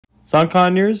Sun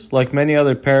conures, like many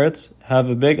other parrots, have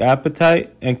a big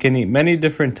appetite and can eat many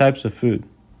different types of food.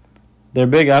 Their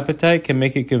big appetite can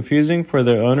make it confusing for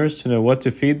their owners to know what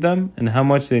to feed them and how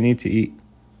much they need to eat.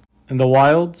 In the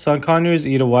wild, sun conures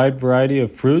eat a wide variety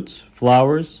of fruits,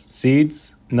 flowers,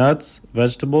 seeds, nuts,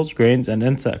 vegetables, grains, and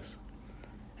insects.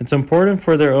 It's important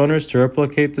for their owners to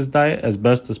replicate this diet as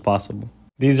best as possible.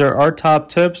 These are our top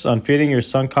tips on feeding your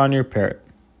sun conure parrot.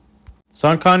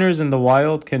 Sun conures in the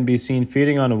wild can be seen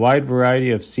feeding on a wide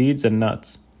variety of seeds and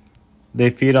nuts. They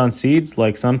feed on seeds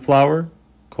like sunflower,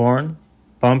 corn,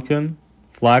 pumpkin,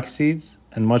 flax seeds,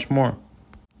 and much more.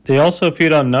 They also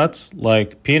feed on nuts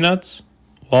like peanuts,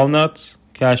 walnuts,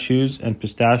 cashews, and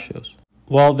pistachios.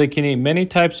 While they can eat many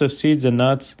types of seeds and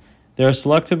nuts, they are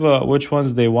selective about which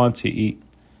ones they want to eat.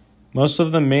 Most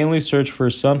of them mainly search for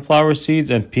sunflower seeds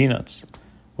and peanuts,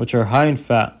 which are high in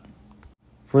fat.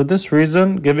 For this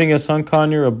reason, giving a sun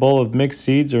conure a bowl of mixed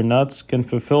seeds or nuts can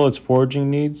fulfill its foraging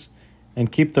needs and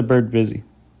keep the bird busy.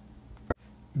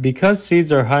 Because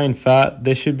seeds are high in fat,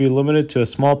 they should be limited to a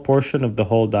small portion of the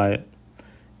whole diet,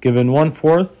 given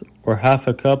 1/4 or half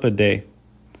a cup a day.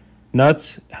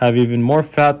 Nuts have even more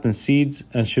fat than seeds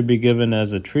and should be given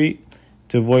as a treat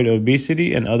to avoid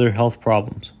obesity and other health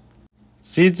problems.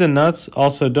 Seeds and nuts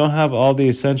also don't have all the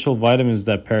essential vitamins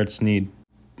that parrots need.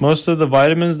 Most of the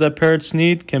vitamins that parrots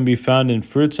need can be found in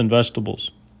fruits and vegetables.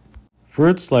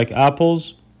 Fruits like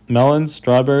apples, melons,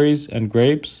 strawberries, and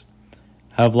grapes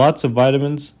have lots of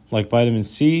vitamins like vitamin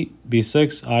C,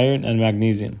 B6, iron, and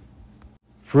magnesium.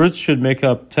 Fruits should make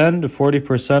up 10 to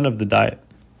 40% of the diet.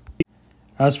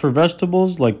 As for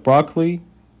vegetables like broccoli,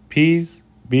 peas,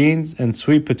 beans, and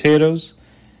sweet potatoes,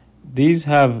 these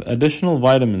have additional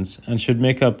vitamins and should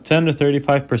make up 10 to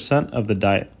 35% of the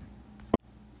diet.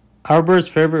 Our bird's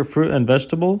favorite fruit and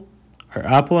vegetable are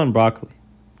apple and broccoli.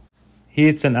 He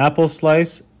eats an apple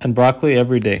slice and broccoli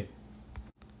every day.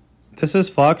 This is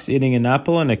Fox eating an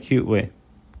apple in a cute way.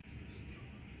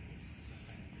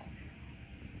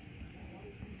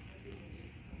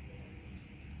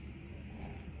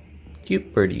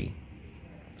 Cute birdie.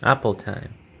 Apple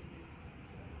time.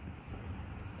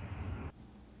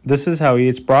 This is how he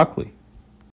eats broccoli.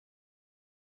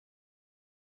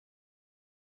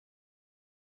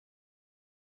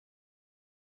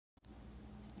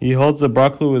 He holds the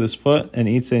broccoli with his foot and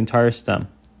eats the entire stem.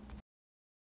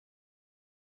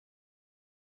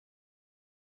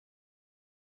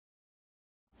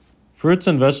 Fruits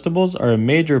and vegetables are a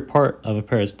major part of a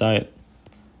parrot's diet,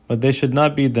 but they should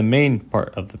not be the main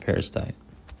part of the parrot's diet.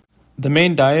 The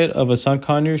main diet of a sun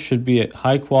conure should be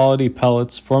high-quality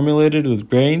pellets formulated with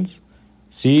grains,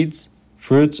 seeds,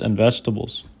 fruits, and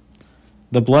vegetables.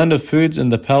 The blend of foods in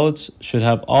the pellets should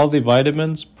have all the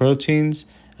vitamins, proteins,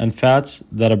 and fats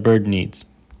that a bird needs.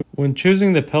 When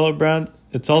choosing the pellet brand,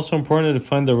 it's also important to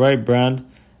find the right brand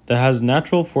that has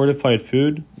natural fortified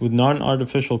food with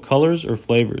non-artificial colors or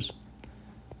flavors.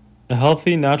 A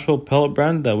healthy natural pellet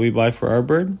brand that we buy for our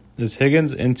bird is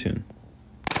Higgins Intune.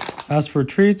 As for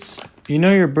treats, you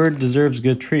know your bird deserves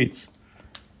good treats.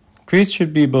 Treats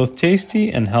should be both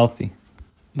tasty and healthy.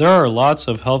 There are lots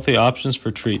of healthy options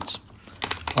for treats.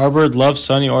 Our bird loves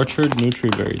Sunny Orchard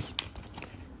Nutri-Berries.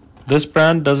 This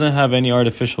brand doesn't have any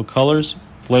artificial colors,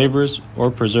 flavors, or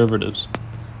preservatives.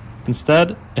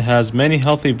 Instead, it has many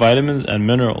healthy vitamins and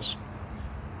minerals.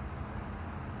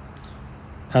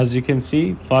 As you can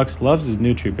see, Fox loves his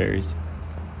Nutri-Berries.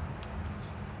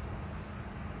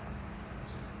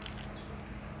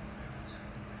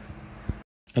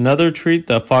 Another treat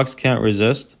that Fox can't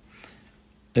resist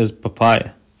is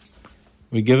papaya.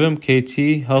 We give him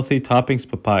KT Healthy Toppings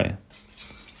Papaya.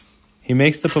 He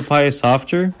makes the papaya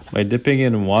softer by dipping it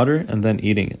in water and then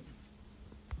eating it.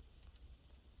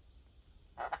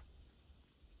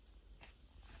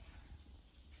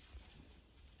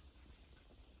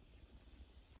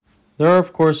 There are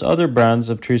of course other brands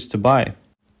of treats to buy.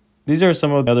 These are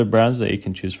some of the other brands that you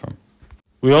can choose from.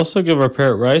 We also give our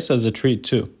parrot rice as a treat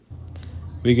too.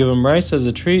 We give him rice as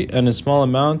a treat and in small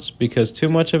amounts because too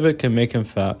much of it can make him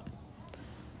fat.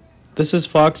 This is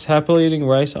Fox happily eating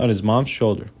rice on his mom's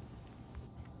shoulder.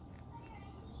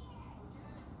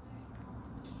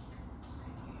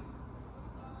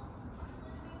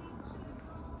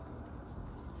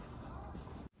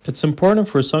 It's important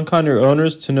for sun conure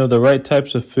owners to know the right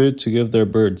types of food to give their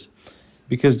birds,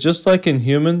 because just like in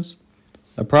humans,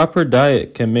 a proper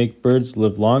diet can make birds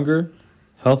live longer,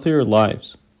 healthier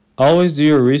lives. Always do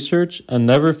your research and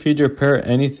never feed your parrot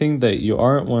anything that you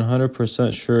aren't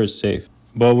 100% sure is safe.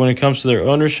 But when it comes to their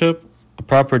ownership, a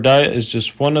proper diet is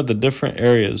just one of the different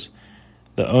areas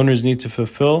that owners need to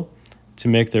fulfill to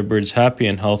make their birds happy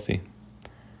and healthy.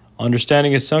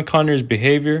 Understanding his son Conure's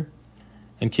behavior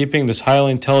and keeping this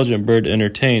highly intelligent bird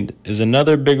entertained is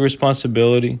another big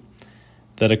responsibility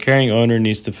that a caring owner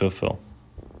needs to fulfill.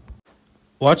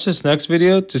 Watch this next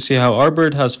video to see how our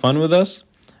bird has fun with us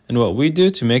and what we do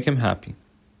to make him happy.